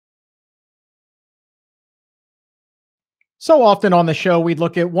So often on the show, we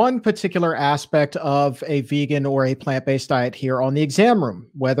look at one particular aspect of a vegan or a plant based diet here on the exam room,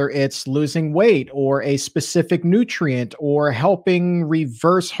 whether it's losing weight or a specific nutrient or helping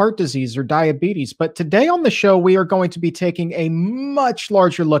reverse heart disease or diabetes. But today on the show, we are going to be taking a much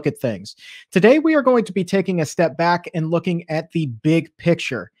larger look at things. Today, we are going to be taking a step back and looking at the big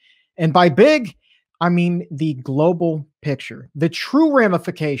picture. And by big, I mean the global picture, the true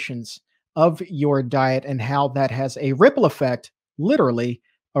ramifications of your diet and how that has a ripple effect literally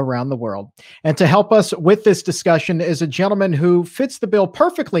around the world. And to help us with this discussion is a gentleman who fits the bill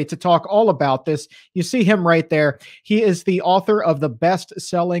perfectly to talk all about this. You see him right there. He is the author of the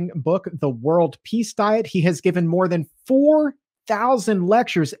best-selling book, The World Peace Diet. He has given more than 4,000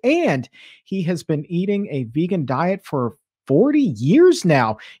 lectures, and he has been eating a vegan diet for 40 years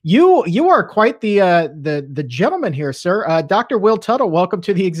now. You are quite the gentleman here, sir. Dr. Will Tuttle, welcome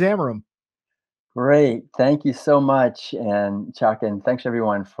to the exam room. Great. Thank you so much. And Chuck, and thanks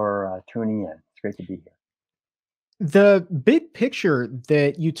everyone for tuning in. It's great to be here. The big picture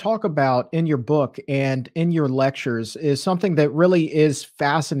that you talk about in your book and in your lectures is something that really is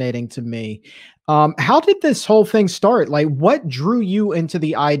fascinating to me. How did this whole thing start? Like, what drew you into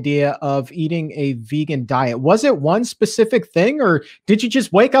the idea of eating a vegan diet? Was it one specific thing, or did you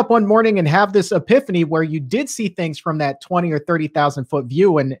just wake up one morning and have this epiphany where you did see things from that 20 or 30,000 foot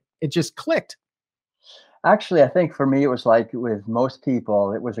view and it just clicked? Actually, I think for me, it was like with most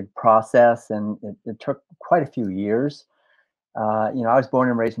people, it was a process and it took quite a few years. I was born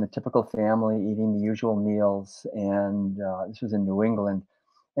and raised in a typical family, eating the usual meals, and this was in New England.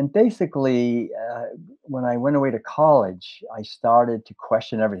 And basically, when I went away to college, I started to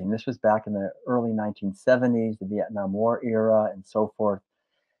question everything. This was back in the early 1970s, the Vietnam War era, and so forth.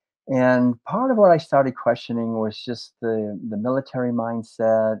 And part of what I started questioning was just the military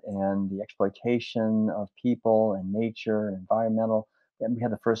mindset and the exploitation of people and nature and environmental. And we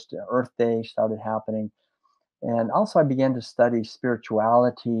had the first Earth Day started happening. And also, I began to study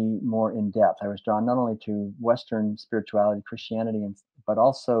spirituality more in depth. I was drawn not only to Western spirituality, Christianity, but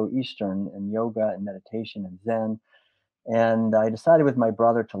also Eastern and yoga and meditation and Zen. And I decided with my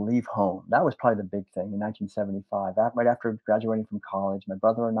brother to leave home. That was probably the big thing in 1975. Right after graduating from college, my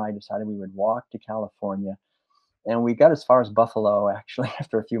brother and I decided we would walk to California. And we got as far as Buffalo, actually,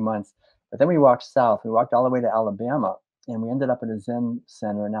 after a few months. But then we walked south. We walked all the way to Alabama. And we ended up at a Zen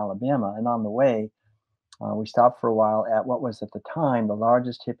center in Alabama. And on the way, we stopped for a while at what was at the time the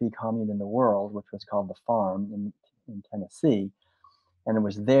largest hippie commune in the world, which was called The Farm in Tennessee. And it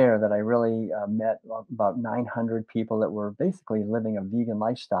was there that I really met about 900 people that were basically living a vegan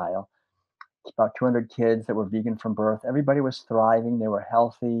lifestyle. About 200 kids that were vegan from birth. Everybody was thriving, they were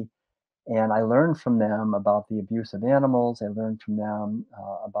healthy. And I learned from them about the abuse of animals. I learned from them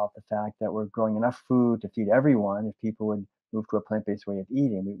about the fact that we're growing enough food to feed everyone if people would move to a plant based way of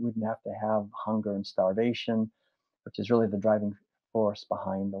eating. We wouldn't have to have hunger and starvation, which is really the driving force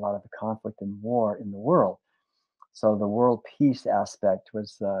behind a lot of the conflict and war in the world. So the world peace aspect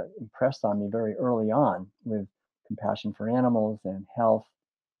was impressed on me very early on with compassion for animals and health.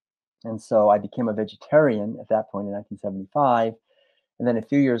 And so I became a vegetarian at that point in 1975. And then a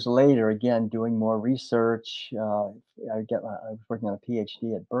few years later, again, doing more research, I was working on a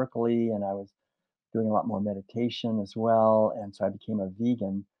PhD at Berkeley, and I was doing a lot more meditation as well. And so I became a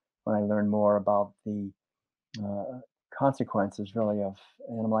vegan when I learned more about the uh, consequences really of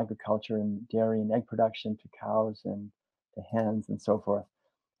animal agriculture and dairy and egg production to cows and to hens and so forth.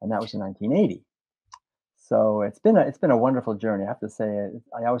 And that was in 1980. So it's been a wonderful journey. I have to say,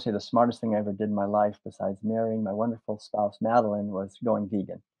 I always say the smartest thing I ever did in my life, besides marrying my wonderful spouse Madeline, was going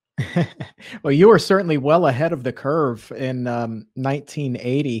vegan. Well, you were certainly well ahead of the curve in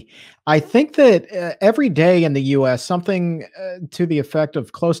 1980. I think that every day in the US, something to the effect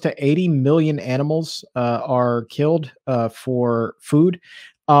of close to 80 million animals are killed for food.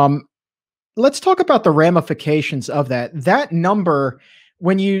 Um, let's talk about the ramifications of that. That number,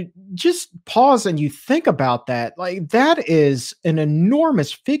 when you just pause and you think about that, like that is an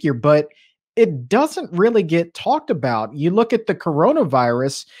enormous figure, but it doesn't really get talked about. You look at the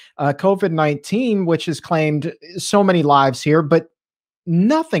coronavirus, COVID-19, which has claimed so many lives here, but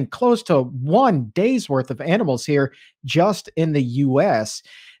nothing close to 1 day's worth of animals here just in the US.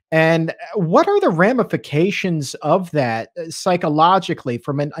 And what are the ramifications of that psychologically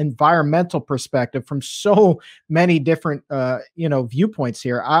from an environmental perspective from so many different viewpoints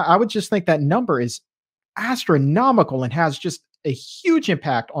here? I would just think that number is astronomical and has just a huge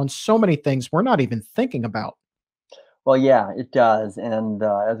impact on so many things we're not even thinking about. Well, yeah, it does. And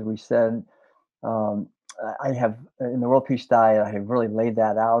as we said, um, I have in the World Peace Diet, I have really laid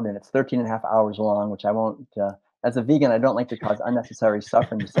that out, and it's 13 and a half hours long, which I won't as a vegan, I don't like to cause unnecessary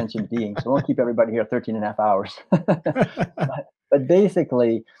suffering to sentient beings, so I won't keep everybody here 13 and a half hours. But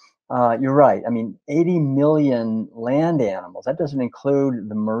basically, you're right. I mean, 80 million land animals, that doesn't include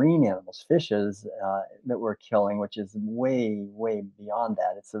the marine animals, fishes that we're killing, which is way, way beyond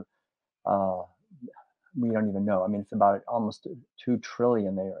that. Uh, we don't even know. I mean, it's about almost 2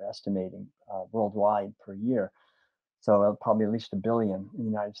 trillion they are estimating worldwide per year. So probably at least a billion in the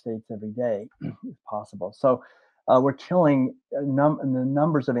United States every day, if possible. So we're killing the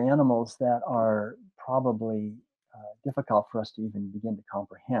numbers of animals that are probably difficult for us to even begin to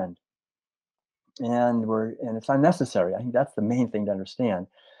comprehend. And it's unnecessary. I think that's the main thing to understand.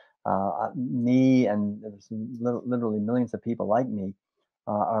 Me and there's literally millions of people like me.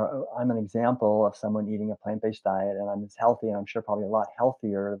 I'm an example of someone eating a plant-based diet, and I'm as healthy, and I'm sure probably a lot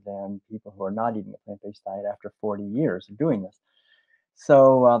healthier than people who are not eating a plant-based diet after 40 years of doing this.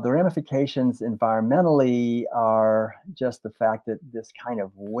 So the ramifications environmentally are just the fact that this kind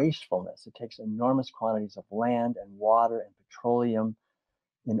of wastefulness, it takes enormous quantities of land and water and petroleum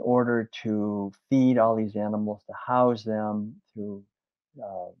in order to feed all these animals, to house them, to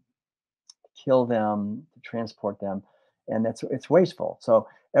uh, kill them, to transport them, and it's wasteful. So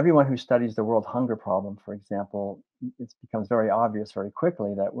everyone who studies the world hunger problem, for example, it becomes very obvious very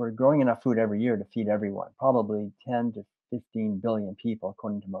quickly that we're growing enough food every year to feed everyone, probably 10 to 15 billion people,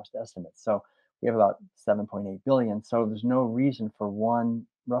 according to most estimates. So we have about 7.8 billion. So there's no reason for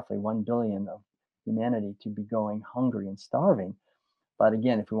roughly 1 billion of humanity to be going hungry and starving. But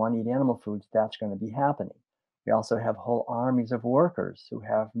again, if we want to eat animal foods, that's going to be happening. We also have whole armies of workers who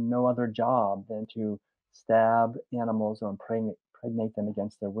have no other job than to stab animals or impregnate them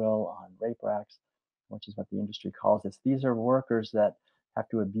against their will on rape racks, which is what the industry calls this. These are workers that have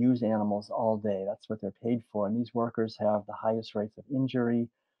to abuse animals all day. That's what they're paid for. And these workers have the highest rates of injury,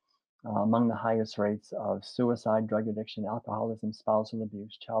 among the highest rates of suicide, drug addiction, alcoholism, spousal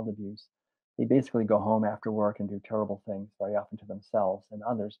abuse, child abuse. They basically go home after work and do terrible things, very often to themselves and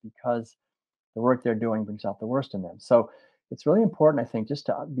others, because the work they're doing brings out the worst in them. So it's really important, I think, just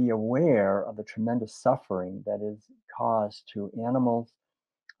to be aware of the tremendous suffering that is caused to animals,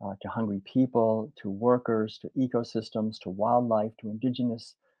 to hungry people, to workers, to ecosystems, to wildlife, to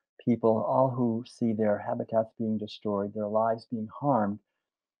indigenous people, all who see their habitats being destroyed, their lives being harmed,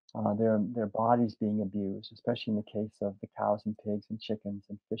 their bodies being abused, especially in the case of the cows and pigs and chickens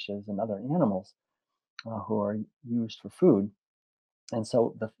and fishes and other animals who are used for food. And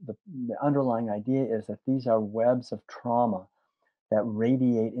so the underlying idea is that these are webs of trauma that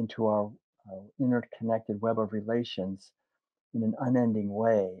radiate into our interconnected web of relations in an unending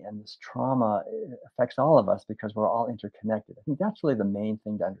way. And this trauma affects all of us because we're all interconnected. I think that's really the main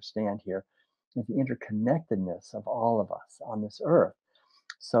thing to understand here is the interconnectedness of all of us on this earth.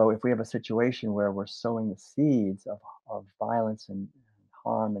 So if we have a situation where we're sowing the seeds of violence and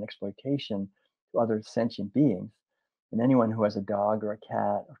harm and exploitation to other sentient beings, and anyone who has a dog or a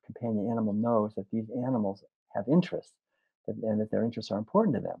cat or companion animal knows that these animals have interests and that their interests are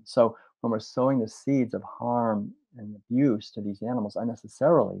important to them. So when we're sowing the seeds of harm and abuse to these animals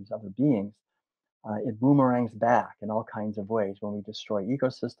unnecessarily, these other beings, it boomerangs back in all kinds of ways. When we destroy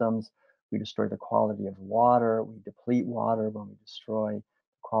ecosystems, we destroy the quality of water, we deplete water, when we destroy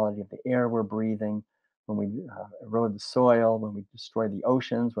the quality of the air we're breathing, when we erode the soil, when we destroy the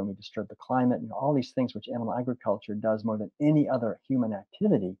oceans, when we disturb the climate, all these things which animal agriculture does more than any other human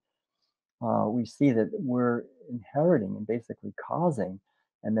activity, we see that we're inheriting and basically causing,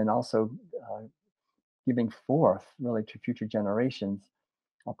 and then also uh, giving forth really to future generations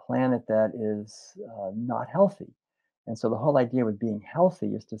a planet that is not healthy. And so the whole idea with being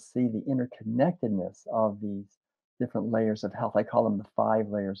healthy is to see the interconnectedness of these different layers of health. I call them the 5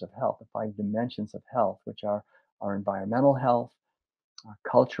 layers of health, the 5 dimensions of health, which are our environmental health, our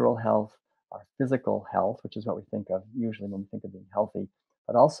cultural health, our physical health, which is what we think of usually when we think of being healthy,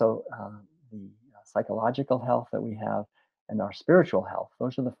 but also the psychological health that we have and our spiritual health.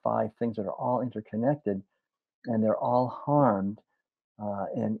 Those are the 5 things that are all interconnected, and they're all harmed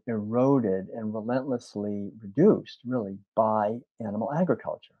and eroded and relentlessly reduced, really, by animal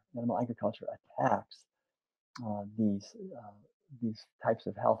agriculture. Animal agriculture attacks uh, these uh, these types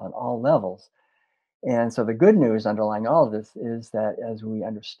of health on all levels. And so the good news underlying all of this is that as we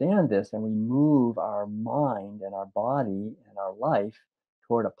understand this and we move our mind and our body and our life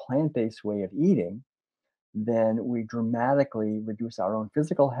toward a plant-based way of eating, then we dramatically reduce our own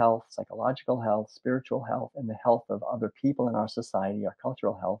physical health, psychological health, spiritual health, and the health of other people in our society, our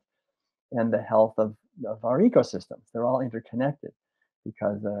cultural health, and the health of our ecosystems. They're all interconnected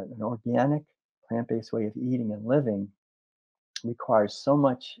because an organic, plant based way of eating and living requires so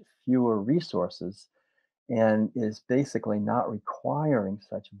much fewer resources and is basically not requiring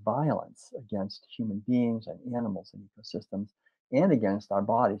such violence against human beings and animals and ecosystems and against our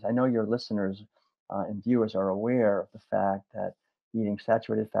bodies. I know your listeners and viewers are aware of the fact that eating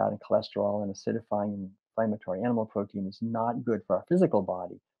saturated fat and cholesterol and acidifying and inflammatory animal protein is not good for our physical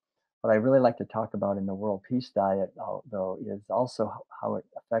body. What I really like to talk about in the World Peace Diet, though, is also how it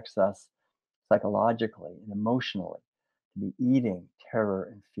affects us psychologically and emotionally, to be eating terror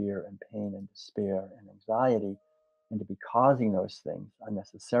and fear and pain and despair and anxiety, and to be causing those things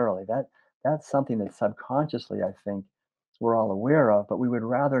unnecessarily. That's something that subconsciously I think we're all aware of, but we would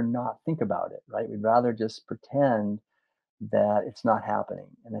rather not think about it, right? We'd rather just pretend that it's not happening.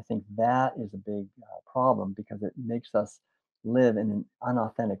 And I think that is a big problem because it makes us live in an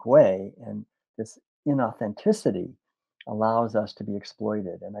unauthentic way. And this inauthenticity allows us to be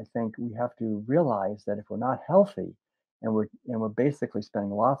exploited. And I think we have to realize that if we're not healthy and we're basically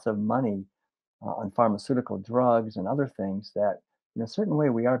spending lots of money on pharmaceutical drugs and other things, that in a certain way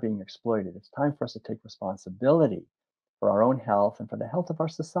we are being exploited. It's time for us to take responsibility for our own health and for the health of our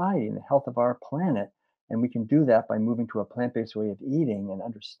society and the health of our planet. And we can do that by moving to a plant based way of eating and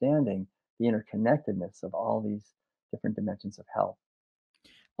understanding the interconnectedness of all these different dimensions of health.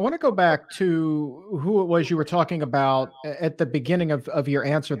 I want to go back to who it was you were talking about at the beginning of your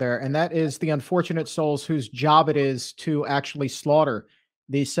answer there, and that is the unfortunate souls whose job it is to actually slaughter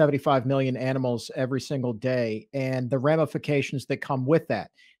these 75 million animals every single day, and the ramifications that come with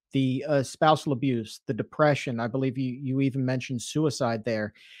that, the spousal abuse, the depression. I believe you even mentioned suicide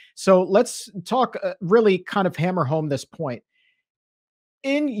there. So let's talk, really kind of hammer home this point.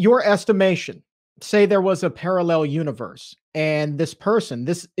 In your estimation, say there was a parallel universe and this person,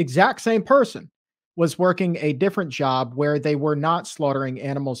 this exact same person, was working a different job where they were not slaughtering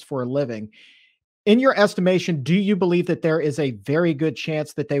animals for a living. In your estimation, do you believe that there is a very good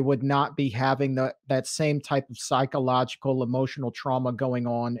chance that they would not be having that same type of psychological, emotional trauma going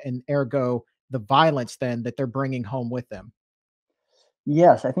on, and ergo the violence then that they're bringing home with them?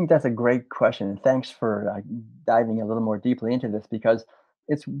 Yes, I think that's a great question. And thanks for diving a little more deeply into this because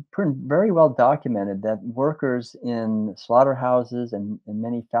it's very well documented that workers in slaughterhouses and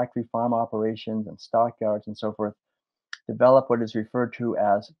many factory farm operations and stockyards and so forth develop what is referred to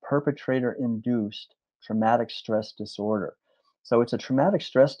as perpetrator induced traumatic stress disorder. So it's a traumatic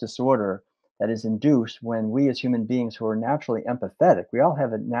stress disorder that is induced when we as human beings who are naturally empathetic, we all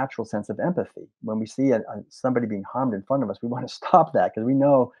have a natural sense of empathy. When we see somebody being harmed in front of us, we want to stop that because we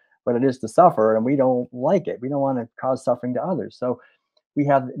know what it is to suffer and we don't like it. We don't want to cause suffering to others. So we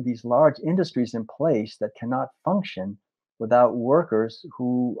have these large industries in place that cannot function without workers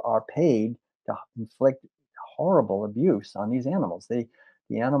who are paid to inflict horrible abuse on these animals. The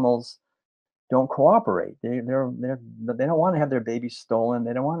animals don't cooperate. They don't want to have their babies stolen.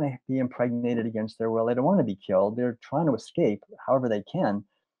 They don't want to be impregnated against their will. They don't want to be killed. They're trying to escape however they can.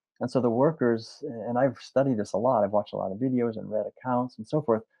 And so the workers, and I've studied this a lot. I've watched a lot of videos and read accounts and so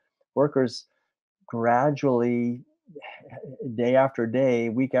forth. Workers gradually, day after day,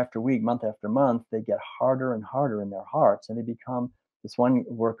 week after week, month after month, they get harder and harder in their hearts, and they become. This one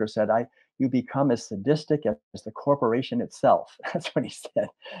worker said, "I you become as sadistic as the corporation itself." That's what he said.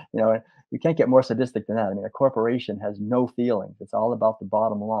 You know, you can't get more sadistic than that. I mean, a corporation has no feelings. It's all about the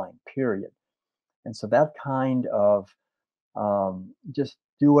bottom line. Period. And so that kind of just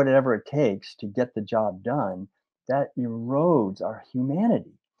do whatever it takes to get the job done, that erodes our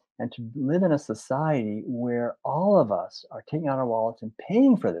humanity. And to live in a society where all of us are taking out our wallets and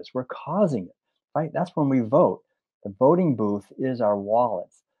paying for this, we're causing it, right? That's when we vote. The voting booth is our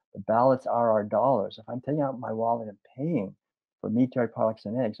wallets. The ballots are our dollars. If I'm taking out my wallet and paying for meat, dairy products,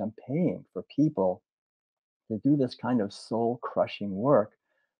 and eggs, I'm paying for people to do this kind of soul crushing work,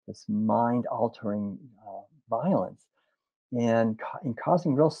 this mind altering violence and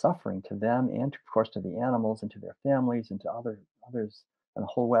causing real suffering to them and of course to the animals and to their families and to others and a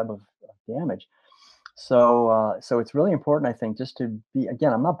whole web of damage. So it's really important, I think, just to be,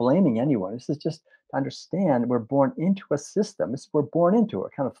 again, I'm not blaming anyone. This is just to understand we're born into a system. We're born into it, we're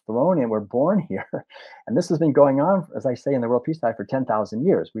kind of thrown in, we're born here. And this has been going on, as I say, in the World Peace Diet for 10,000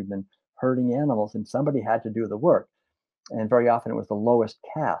 years. We've been hurting animals and somebody had to do the work. And very often it was the lowest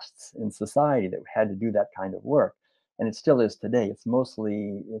castes in society that had to do that kind of work, and it still is today. It's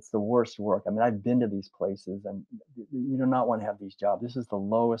the worst work. I mean, I've been to these places and you do not want to have these jobs. This is the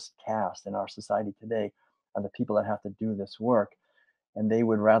lowest caste in our society today, are the people that have to do this work, and they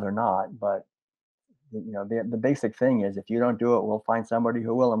would rather not. But the basic thing is, if you don't do it, we'll find somebody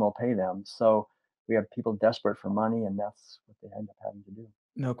who will and we'll pay them. So we have people desperate for money, and that's what they end up having to do.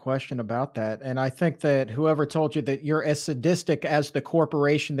 No question about that. And I think that whoever told you that you're as sadistic as the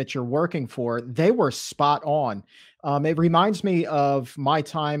corporation that you're working for, they were spot on. It reminds me of my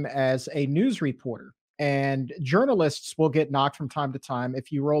time as a news reporter. And journalists will get knocked from time to time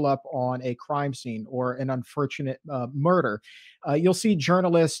if you roll up on a crime scene or an unfortunate murder. You'll see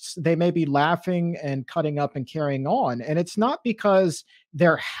journalists, they may be laughing and cutting up and carrying on. And it's not because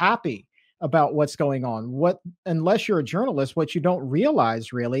they're happy about what's going on. What Unless you're a journalist, what you don't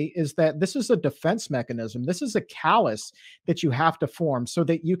realize really is that this is a defense mechanism. This is a callus that you have to form so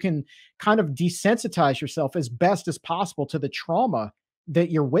that you can kind of desensitize yourself as best as possible to the trauma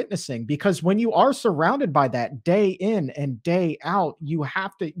that you're witnessing. Because when you are surrounded by that day in and day out,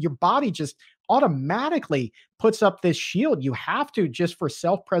 your body just automatically puts up this shield. You have to, just for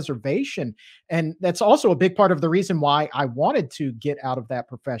self preservation. And that's also a big part of the reason why I wanted to get out of that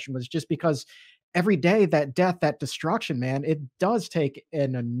profession, was just because every day, that death, that destruction, man, it does take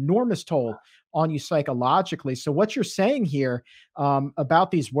an enormous toll on you psychologically. So what you're saying here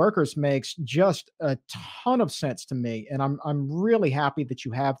about these workers makes just a ton of sense to me, and I'm really happy that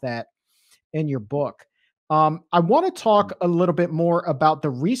you have that in your book. I want to talk a little bit more about the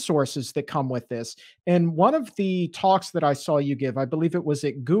resources that come with this. And one of the talks that I saw you give, I believe it was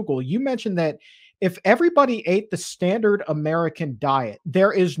at Google, you mentioned that if everybody ate the standard American diet,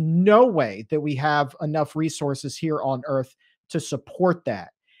 there is no way that we have enough resources here on Earth to support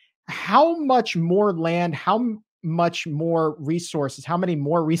that. How much more land, much more resources, how many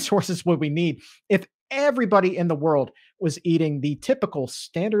more resources would we need if everybody in the world was eating the typical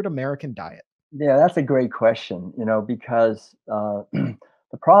standard American diet? Yeah, that's a great question, because the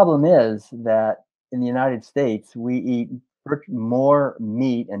problem is that in the United States, we eat more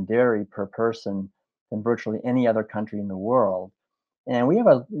meat and dairy per person than virtually any other country in the world. And we have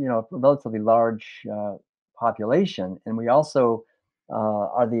a relatively large population, and we also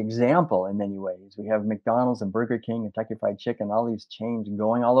are the example in many ways. We have McDonald's and Burger King and Kentucky Fried Chicken, all these chains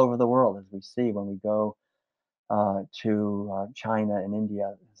going all over the world, as we see when we go to China and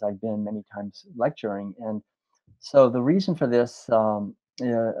India, as I've been many times lecturing. And so the reason for this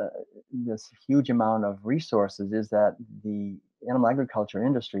huge amount of resources is that the animal agriculture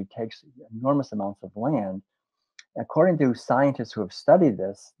industry takes enormous amounts of land. According to scientists who have studied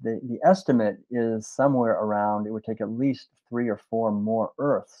this, the estimate is somewhere around, it would take at least 3 or 4 more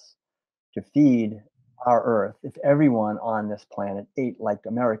Earths to feed our Earth if everyone on this planet ate like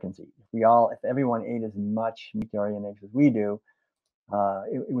Americans eat. If everyone ate as much meat, dairy, and eggs as we do,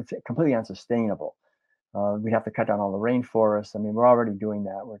 it would be completely unsustainable. We'd have to cut down all the rainforests. I mean, we're already doing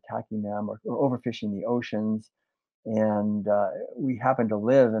that. We're attacking them. We're overfishing the oceans, and we happen to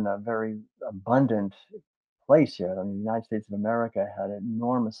live in a very abundant place here. I mean, the United States of America had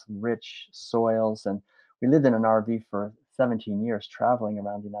enormous, rich soils, and we lived in an RV for 17 years, traveling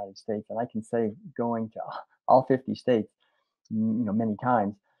around the United States. And I can say, going to all 50 states, many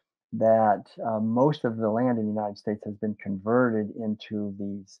times, that most of the land in the United States has been converted into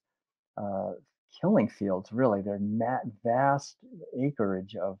these uh, killing fields. Really, they're vast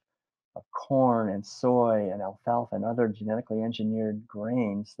acreage of corn and soy and alfalfa and other genetically engineered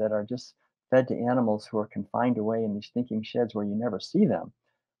grains that are just fed to animals who are confined away in these stinking sheds where you never see them,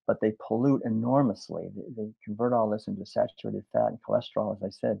 but they pollute enormously. They convert all this into saturated fat and cholesterol, as I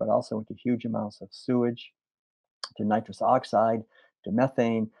said, but also into huge amounts of sewage, to nitrous oxide, to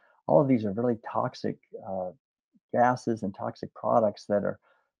methane. All of these are really toxic gases and toxic products that are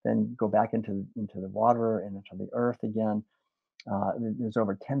then go back into the water and into the earth again. There's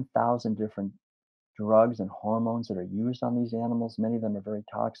over 10,000 different drugs and hormones that are used on these animals. Many of them are very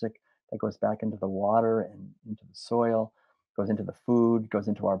toxic. That goes back into the water and into the soil, goes into the food, goes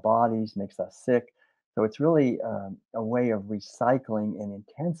into our bodies, makes us sick. So it's really a way of recycling and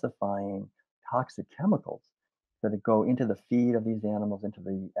intensifying toxic chemicals that go into the feed of these animals, into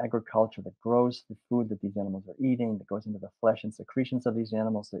the agriculture that grows the food that these animals are eating, that goes into the flesh and secretions of these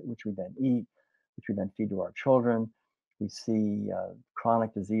animals, which we then eat, which we then feed to our children. We see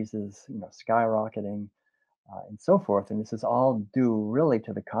chronic diseases, skyrocketing, and so forth. And this is all due really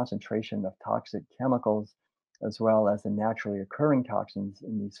to the concentration of toxic chemicals, as well as the naturally occurring toxins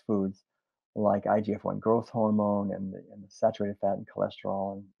in these foods, like IGF-1 growth hormone and the saturated fat and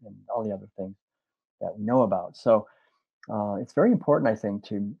cholesterol and all the other things that we know about. So it's very important, I think,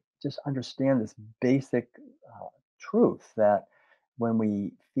 to just understand this basic truth that when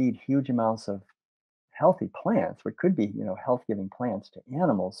we feed huge amounts of healthy plants, what could be, health-giving plants to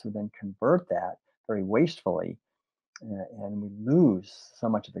animals who then convert that very wastefully, and we lose so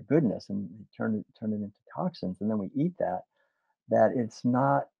much of the goodness and we turn it into toxins, and then we eat that it's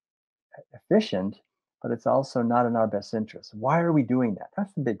not efficient but it's also not in our best interest. Why are we doing that?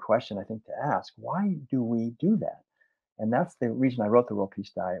 That's the big question I think to ask. Why do we do that? And that's the reason I wrote the World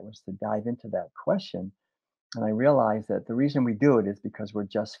Peace Diet, was to dive into that question. And I realized that the reason we do it is because we're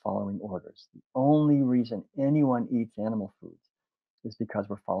just following orders. The only reason anyone eats animal foods is because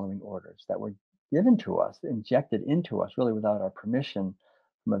we're following orders that were given to us, injected into us, really without our permission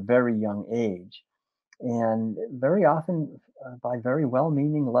from a very young age. And very often by very well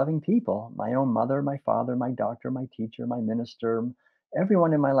meaning, loving people. My own mother, my father, my doctor, my teacher, my minister,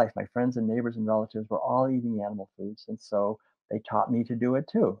 everyone in my life, my friends and neighbors and relatives were all eating animal foods. And so they taught me to do it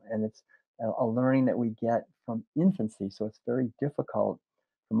too. And it's a learning that we get from infancy. So it's very difficult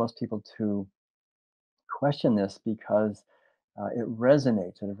for most people to question this because it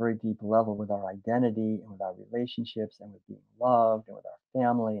resonates at a very deep level with our identity and with our relationships and with being loved and with our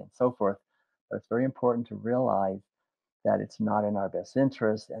family and so forth. But it's very important to realize that it's not in our best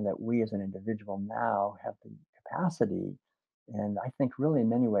interest and that we as an individual now have the capacity, and I think really in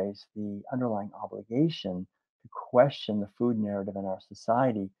many ways the underlying obligation, to question the food narrative in our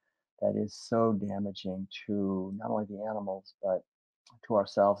society that is so damaging to not only the animals but to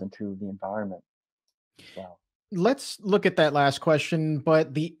ourselves and to the environment as well. Let's look at that last question,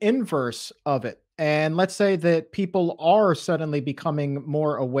 but the inverse of it. And let's say that people are suddenly becoming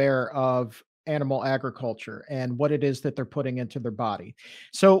more aware of animal agriculture and what it is that they're putting into their body.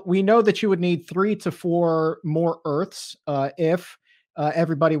 So we know that you would need 3 to 4 more Earths if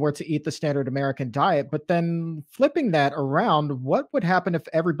everybody were to eat the standard American diet. But then flipping that around, what would happen if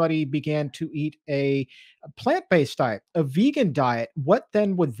everybody began to eat a plant-based diet, a vegan diet? What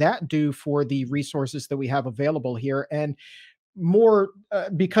then would that do for the resources that we have available here? And more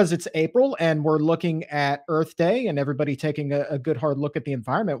because it's April and we're looking at Earth Day and everybody taking a good hard look at the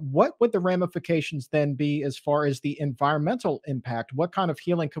environment, what would the ramifications then be as far as the environmental impact? What kind of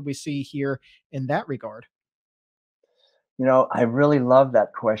healing could we see here in that regard? I really love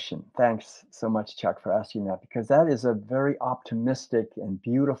that question. Thanks so much, Chuck, for asking that, because that is a very optimistic and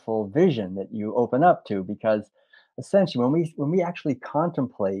beautiful vision that you open up to. Because essentially, when we actually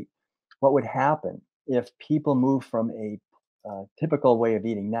contemplate what would happen if people move from a typical way of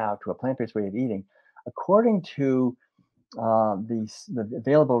eating now to a plant-based way of eating, according to the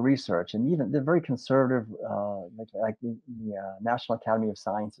available research, and even the very conservative, like the National Academy of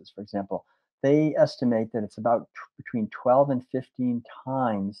Sciences, for example, they estimate that it's about between 12 and 15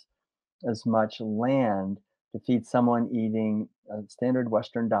 times as much land to feed someone eating a standard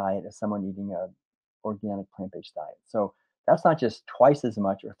Western diet as someone eating a organic plant-based diet. So that's not just twice as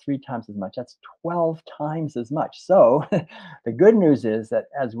much or 3 times as much, that's 12 times as much. So the good news is that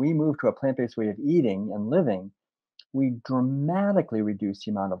as we move to a plant-based way of eating and living, we dramatically reduce the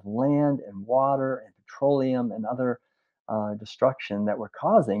amount of land and water and petroleum and other destruction that we're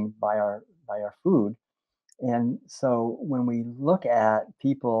causing by our food. And so when we look at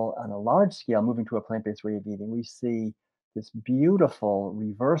people on a large scale moving to a plant-based way of eating, we see this beautiful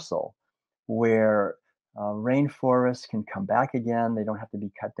reversal where rainforests can come back again. They don't have to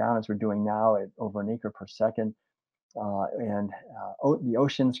be cut down as we're doing now at over an acre per second. And the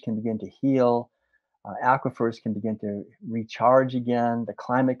oceans can begin to heal. Aquifers can begin to recharge again. The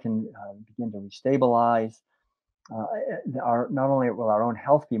climate can begin to restabilize. Not only will our own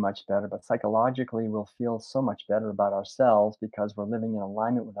health be much better, but psychologically we'll feel so much better about ourselves because we're living in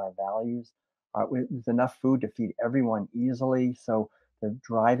alignment with our values. There's enough food to feed everyone easily. So the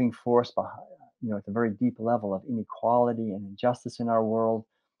driving force behind, at the very deep level of inequality and injustice in our world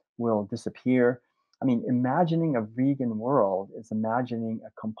will disappear. I mean, imagining a vegan world is imagining a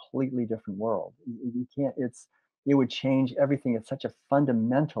completely different world. You can't, it would change everything at such a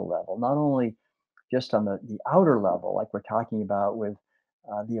fundamental level, not only just on the outer level, like we're talking about with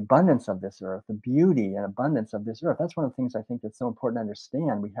the abundance of this earth, the beauty and abundance of this earth. That's one of the things I think that's so important to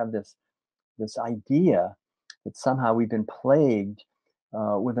understand. We have this idea that somehow we've been plagued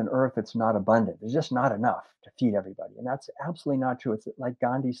with an earth that's not abundant. There's just not enough to feed everybody. And that's absolutely not true. It's like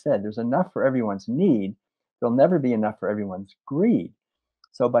Gandhi said, there's enough for everyone's need. There'll never be enough for everyone's greed.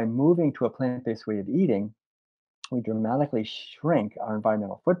 So by moving to a plant-based way of eating, we dramatically shrink our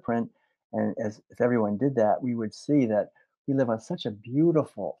environmental footprint. And as if everyone did that, we would see that we live on such a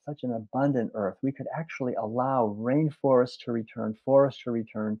beautiful, such an abundant earth. We could actually allow rainforests to return, forests to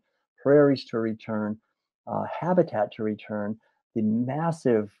return, prairies to return, habitat to return. The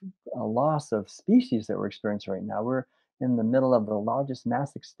massive loss of species that we're experiencing right now. We're in the middle of the largest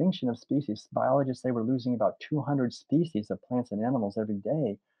mass extinction of species. Biologists say we're losing about 200 species of plants and animals every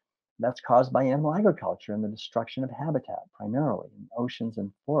day. That's caused by animal agriculture and the destruction of habitat, primarily in oceans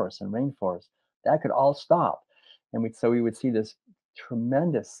and forests and rainforests. That could all stop. And so we would see this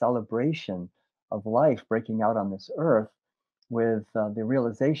tremendous celebration of life breaking out on this earth with the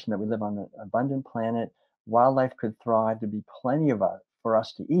realization that we live on an abundant planet. Wildlife could thrive, to be plenty of for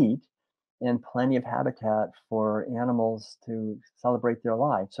us to eat, and plenty of habitat for animals to celebrate their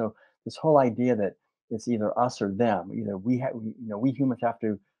lives. So this whole idea that it's either us or them, either we humans have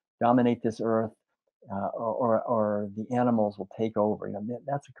to dominate this earth, or the animals will take over.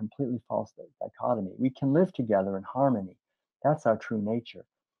 That's a completely false dichotomy. We can live together in harmony. That's our true nature.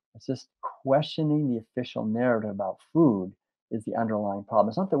 It's just questioning the official narrative about food is the underlying problem.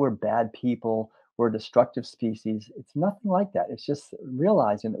 It's not that we're bad people, we're a destructive species. It's nothing like that. It's just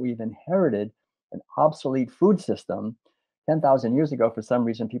realizing that we've inherited an obsolete food system. 10,000 years ago, for some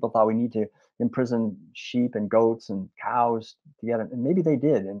reason, people thought we need to imprison sheep and goats and cows together. And maybe they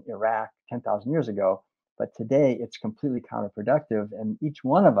did in Iraq 10,000 years ago. But today, it's completely counterproductive. And each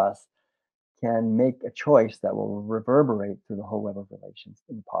one of us can make a choice that will reverberate through the whole web of relations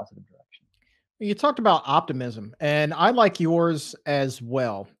in a positive direction. You talked about optimism, and I like yours as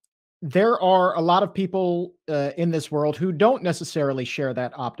well. There are a lot of people in this world who don't necessarily share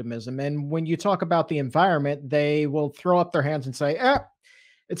that optimism. And when you talk about the environment, they will throw up their hands and say,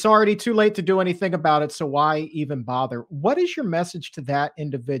 it's already too late to do anything about it. So why even bother? What is your message to that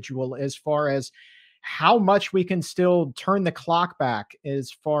individual as far as how much we can still turn the clock back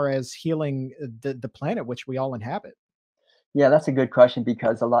as far as healing the planet which we all inhabit? Yeah, that's a good question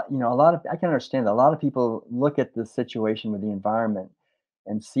because a lot of I can understand that a lot of people look at the situation with the environment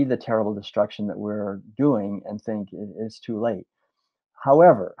and see the terrible destruction that we're doing and think it's too late.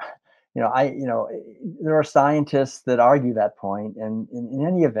 However, there are scientists that argue that point, and in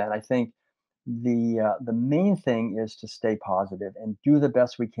any event, I think the main thing is to stay positive and do the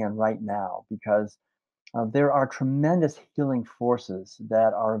best we can right now because there are tremendous healing forces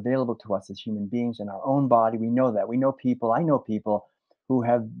that are available to us as human beings in our own body. We know that. We know people. I know people who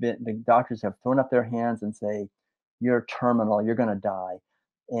have been, the doctors have thrown up their hands and say, "You're terminal. You're going to die."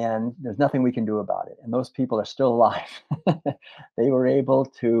 And there's nothing we can do about it. And those people are still alive. They were able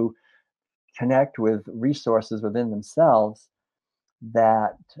to connect with resources within themselves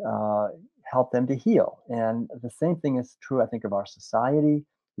that help them to heal. And the same thing is true, I think, of our society.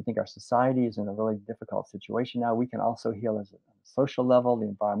 We think our society is in a really difficult situation now. We can also heal as a social level, the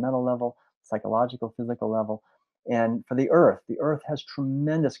environmental level, psychological, physical level. And for the earth has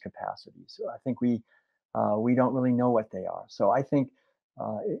tremendous capacities. So I think we don't really know what they are. So I think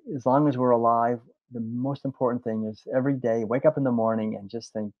as long as we're alive, the most important thing is every day wake up in the morning and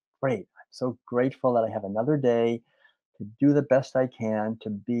just think, great, I'm so grateful that I have another day to do the best I can to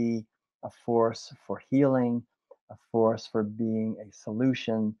be a force for healing, a force for being a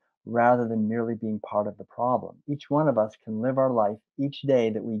solution rather than merely being part of the problem. Each one of us can live our life each day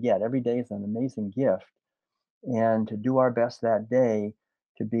that we get. Every day is an amazing gift. And to do our best that day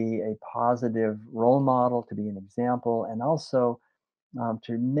to be a positive role model, to be an example, and also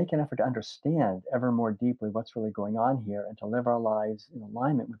to make an effort to understand ever more deeply what's really going on here and to live our lives in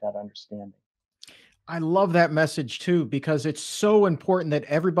alignment with that understanding. I love that message too because it's so important that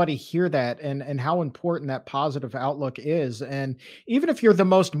everybody hear that and how important that positive outlook is. And even if you're the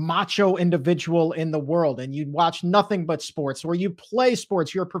most macho individual in the world and you watch nothing but sports or you play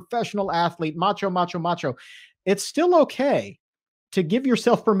sports, you're a professional athlete, macho, macho, macho, it's still okay to give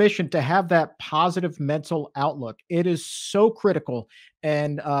yourself permission to have that positive mental outlook. It is so critical.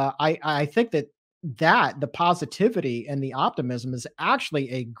 And I think that the positivity and the optimism is actually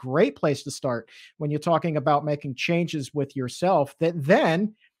a great place to start when you're talking about making changes with yourself that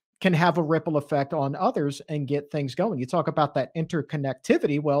then can have a ripple effect on others and get things going. You talk about that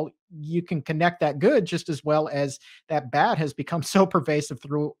interconnectivity. Well, you can connect that good just as well as that bad has become so pervasive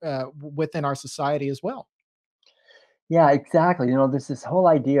through within our society as well. Yeah, exactly. There's this whole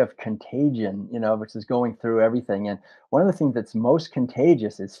idea of contagion, which is going through everything. And one of the things that's most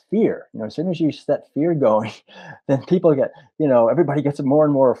contagious is fear. As soon as you set fear going, then people get, everybody gets more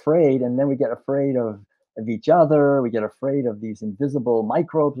and more afraid. And then we get afraid of each other. We get afraid of these invisible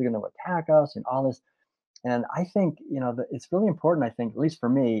microbes that are going to attack us and all this. And I think, that it's really important, I think, at least for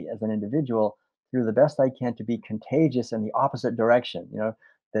me as an individual, to do the best I can to be contagious in the opposite direction,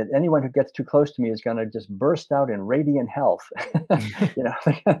 that anyone who gets too close to me is going to just burst out in radiant health. you know,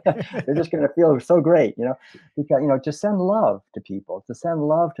 they're just going to feel so great, because, to send love to people, to send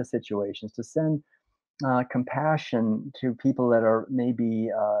love to situations, to send compassion to people that are maybe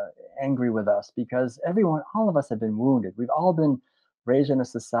angry with us because all of us have been wounded. We've all been raised in a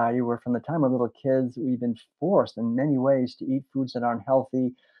society where, from the time we're little kids, we've been forced in many ways to eat foods that aren't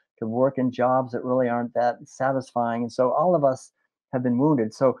healthy, to work in jobs that really aren't that satisfying. And so all of us have been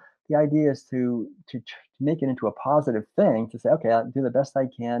wounded. So the idea is to make it into a positive thing, to say, okay, I'll do the best I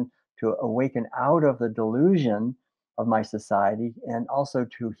can to awaken out of the delusion of my society and also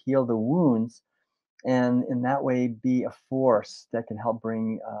to heal the wounds and in that way be a force that can help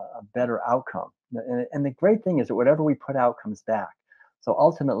bring a better outcome. And the great thing is that whatever we put out comes back. So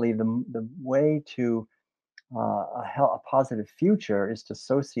ultimately, the way to a positive future is to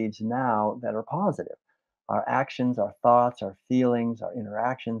sow seeds now that are positive. Our actions, our thoughts, our feelings, our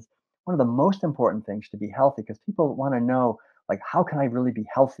interactions. One of the most important things to be healthy, because people want to know, like, how can I really be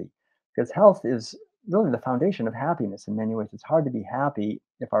healthy? Because health is really the foundation of happiness in many ways. It's hard to be happy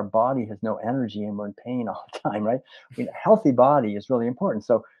if our body has no energy and we're in pain all the time, right? I mean, a healthy body is really important.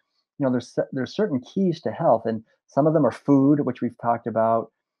 So, there's certain keys to health, and some of them are food, which we've talked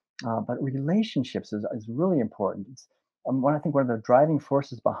about, but relationships is really important. I think one of the driving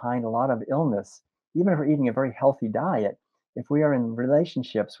forces behind a lot of illness, even if we're eating a very healthy diet, if we are in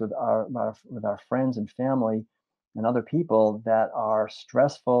relationships with our friends and family and other people that are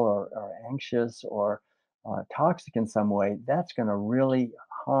stressful or anxious or toxic in some way, that's going to really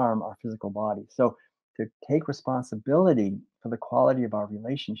harm our physical body. So to take responsibility for the quality of our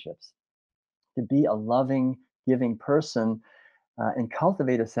relationships, to be a loving, giving person and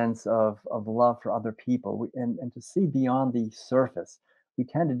cultivate a sense of love for other people and to see beyond the surface. We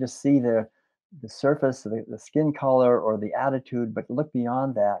tend to just see the surface, the skin color or the attitude, but look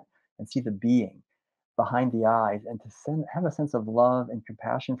beyond that and see the being behind the eyes and to have a sense of love and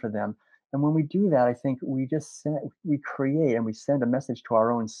compassion for them. And when we do that, I think we create and we send a message to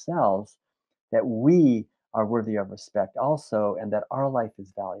our own selves that we are worthy of respect also and that our life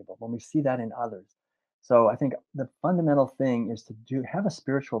is valuable when we see that in others. So I think the fundamental thing is to have a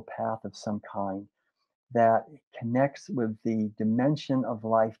spiritual path of some kind that connects with the dimension of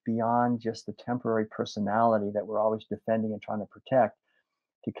life beyond just the temporary personality that we're always defending and trying to protect,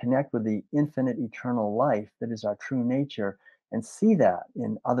 to connect with the infinite eternal life that is our true nature and see that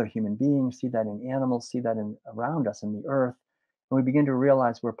in other human beings, see that in animals, see that in around us in the earth. And we begin to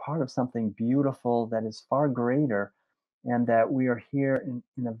realize we're part of something beautiful that is far greater and that we are here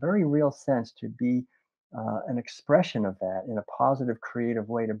in a very real sense to be an expression of that in a positive, creative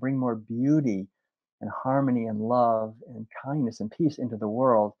way to bring more beauty and harmony and love and kindness and peace into the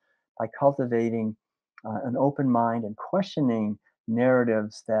world by cultivating an open mind and questioning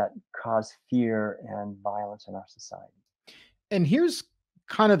narratives that cause fear and violence in our society. And here's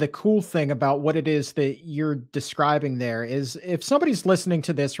kind of the cool thing about what it is that you're describing there is if somebody's listening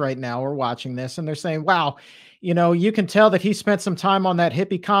to this right now or watching this and they're saying, wow, you can tell that he spent some time on that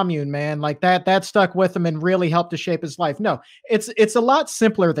hippie commune, man, like that stuck with him and really helped to shape his life. No, it's a lot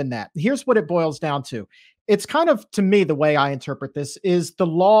simpler than that. Here's what it boils down to. It's kind of, to me, the way I interpret this is the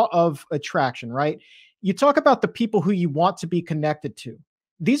law of attraction, right? You talk about the people who you want to be connected to.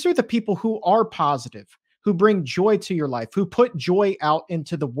 These are the people who are positive, who bring joy to your life, who put joy out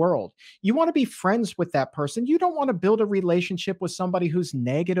into the world. You want to be friends with that person. You don't want to build a relationship with somebody who's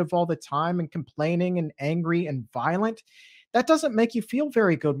negative all the time and complaining and angry and violent. That doesn't make you feel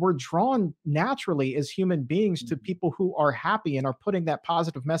very good. We're drawn naturally as human beings to Mhm. people who are happy and are putting that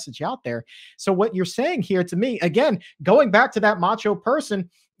positive message out there. So, what you're saying here to me, again, going back to that macho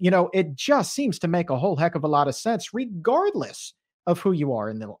person, it just seems to make a whole heck of a lot of sense, regardless of who you are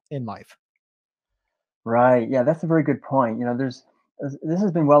in life. Right. Yeah, that's a very good point. This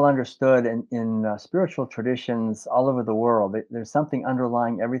has been well understood in spiritual traditions all over the world. There's something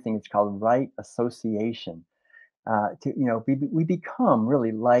underlying everything. It's called right association. We become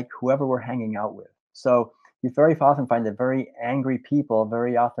really like whoever we're hanging out with. So you very often find that very angry people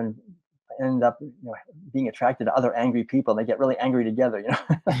very often end up being attracted to other angry people. They get really angry together.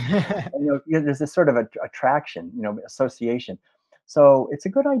 And, there's this sort of attraction, association. So it's a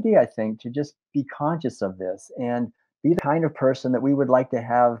good idea, I think, to just be conscious of this and be the kind of person that we would like to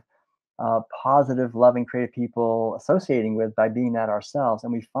have positive, loving, creative people associating with by being that ourselves.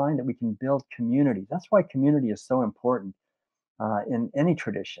 And we find that we can build community. That's why community is so important in any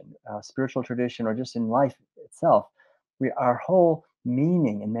tradition, spiritual tradition, or just in life itself. Our whole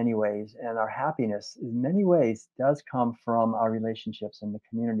meaning, in many ways, and our happiness, in many ways, does come from our relationships and the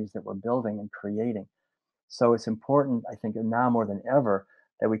communities that we're building and creating. So it's important, I think, now more than ever,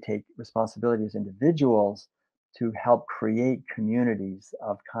 that we take responsibility as individuals to help create communities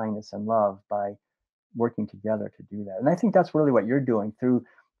of kindness and love by working together to do that. And I think that's really what you're doing through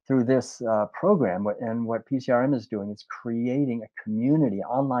this program. And what PCRM is doing is creating a community,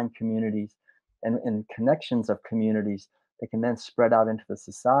 online communities, and connections of communities that can then spread out into the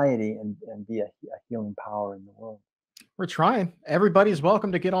society and be a healing power in the world. We're trying. Everybody's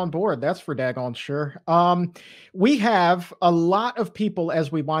welcome to get on board. That's for daggone sure. We have a lot of people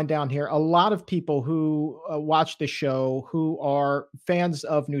as we wind down here, a lot of people who watch the show who are fans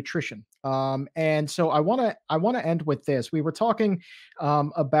of nutrition. And so I want to end with this. We were talking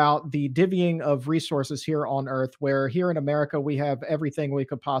about the divvying of resources here on Earth, where here in America we have everything we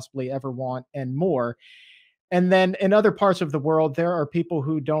could possibly ever want and more. And then in other parts of the world, there are people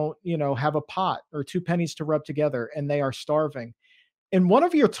who don't, have a pot or two pennies to rub together and they are starving. In one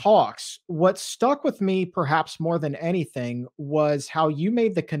of your talks, what stuck with me perhaps more than anything was how you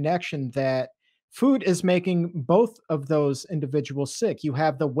made the connection that food is making both of those individuals sick. You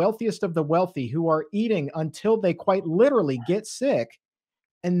have the wealthiest of the wealthy who are eating until they quite literally get sick.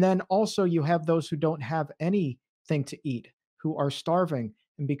 And then also you have those who don't have anything to eat, who are starving.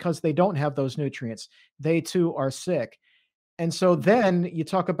 And because they don't have those nutrients, they too are sick. And so then you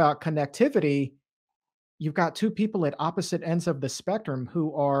talk about connectivity. You've got two people at opposite ends of the spectrum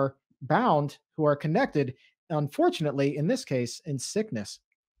who are bound, who are connected, unfortunately, in this case, in sickness.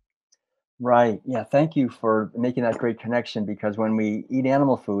 Right. Yeah. Thank you for making that great connection because when we eat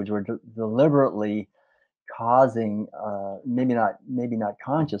animal foods, we're deliberately causing, maybe not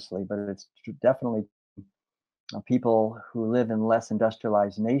consciously, but it's definitely people who live in less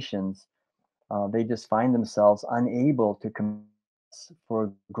industrialized nations. They just find themselves unable to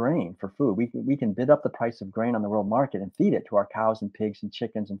for grain for food. We can bid up the price of grain on the world market and feed it to our cows and pigs and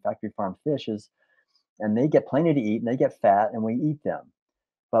chickens and factory farmed fishes, and they get plenty to eat and they get fat and we eat them.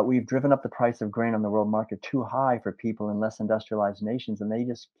 But we've driven up the price of grain on the world market too high for people in less industrialized nations, and they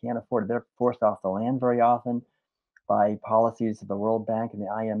just can't afford it. They're forced off the land very often by policies of the World Bank and the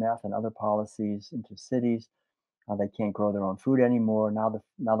IMF and other policies into cities. They can't grow their own food anymore. Now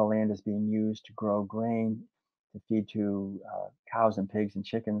the land is being used to grow grain to feed to cows and pigs and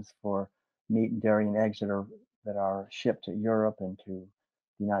chickens for meat and dairy and eggs that are shipped to Europe and to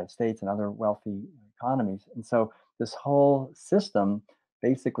the United States and other wealthy economies. And so this whole system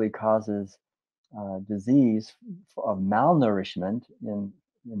basically causes disease of malnourishment in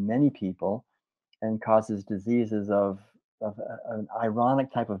many people and causes diseases of an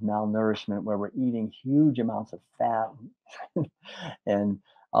ironic type of malnourishment where we're eating huge amounts of fat and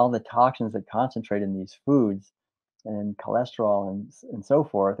all the toxins that concentrate in these foods and cholesterol and so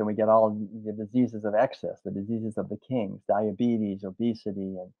forth. And we get all the diseases of excess, the diseases of the kings, diabetes,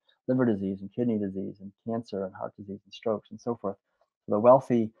 obesity, and liver disease, and kidney disease, and cancer, and heart disease, and strokes, and so forth. So the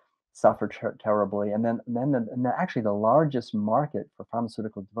wealthy suffer terribly. Actually, the largest market for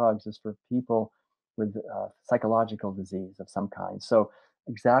pharmaceutical drugs is for people with psychological disease of some kind. So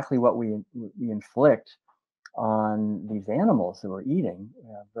exactly what we inflict on these animals that we're eating,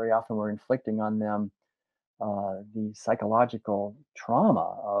 very often we're inflicting on them the psychological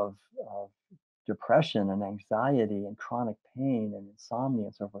trauma of depression and anxiety and chronic pain and insomnia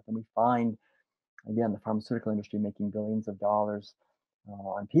and so forth. And we find, again, the pharmaceutical industry making billions of dollars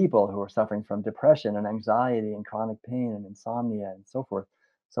on people who are suffering from depression and anxiety and chronic pain and insomnia and so forth.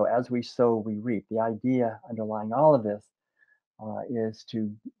 So as we sow, we reap. The idea underlying all of this is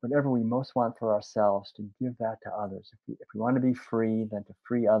to whatever we most want for ourselves, to give that to others. If we want to be free, then to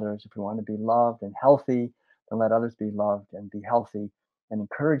free others. If we want to be loved and healthy, then let others be loved and be healthy and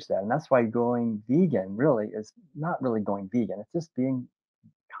encourage that. And that's why going vegan really is not really going vegan. It's just being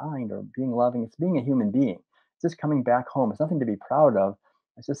kind or being loving. It's being a human being. It's just coming back home. It's nothing to be proud of.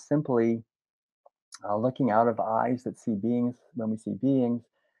 It's just simply looking out of eyes that see beings when we see beings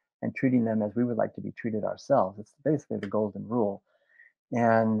and treating them as we would like to be treated ourselves. It's basically the golden rule.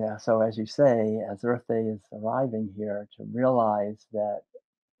 And so, as you say, as Earth Day is arriving here, to realize that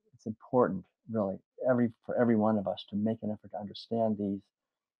it's important, really, for every one of us to make an effort to understand these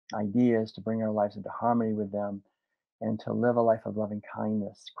ideas, to bring our lives into harmony with them, and to live a life of loving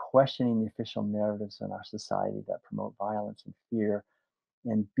kindness, questioning the official narratives in our society that promote violence and fear,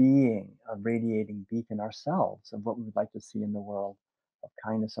 and being a radiating beacon ourselves of what we would like to see in the world of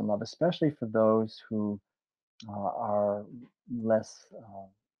kindness and love, especially for those who are less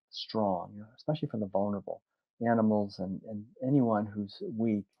strong, especially for the vulnerable animals and anyone who's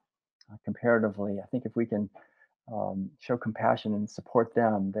weak comparatively. I think if we can show compassion and support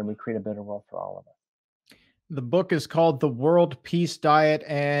them, then we create a better world for all of us. The book is called The World Peace Diet,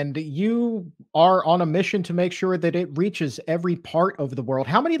 and you are on a mission to make sure that it reaches every part of the world.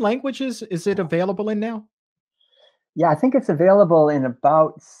 How many languages is it available in now? Yeah, I think it's available in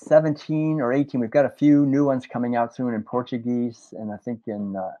about 17 or 18. We've got a few new ones coming out soon in Portuguese and I think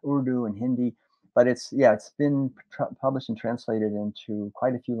in Urdu and Hindi. But it's been published and translated into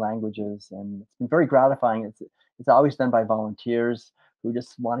quite a few languages, and it's been very gratifying. It's always done by volunteers who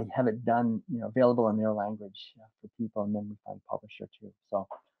just want to have it done, available in their language for people, and then we find a publisher too. So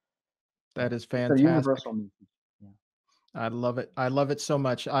That is it's a fantastic. universal message. Yeah. I love it. I love it so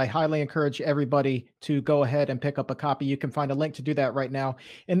much. I highly encourage everybody to go ahead and pick up a copy. You can find a link to do that right now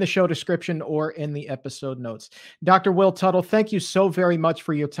in the show description or in the episode notes. Dr. Will Tuttle, thank you so very much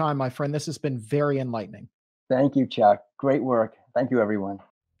for your time, my friend. This has been very enlightening. Thank you, Chuck. Great work. Thank you, everyone.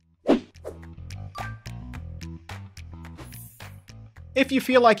 If you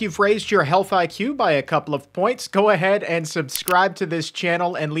feel like you've raised your health IQ by a couple of points, go ahead and subscribe to this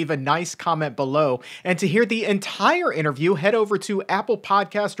channel and leave a nice comment below. And to hear the entire interview, head over to Apple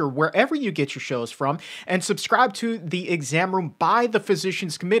Podcast or wherever you get your shows from and subscribe to The Exam Room by the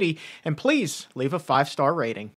Physicians Committee. And please leave a 5-star rating.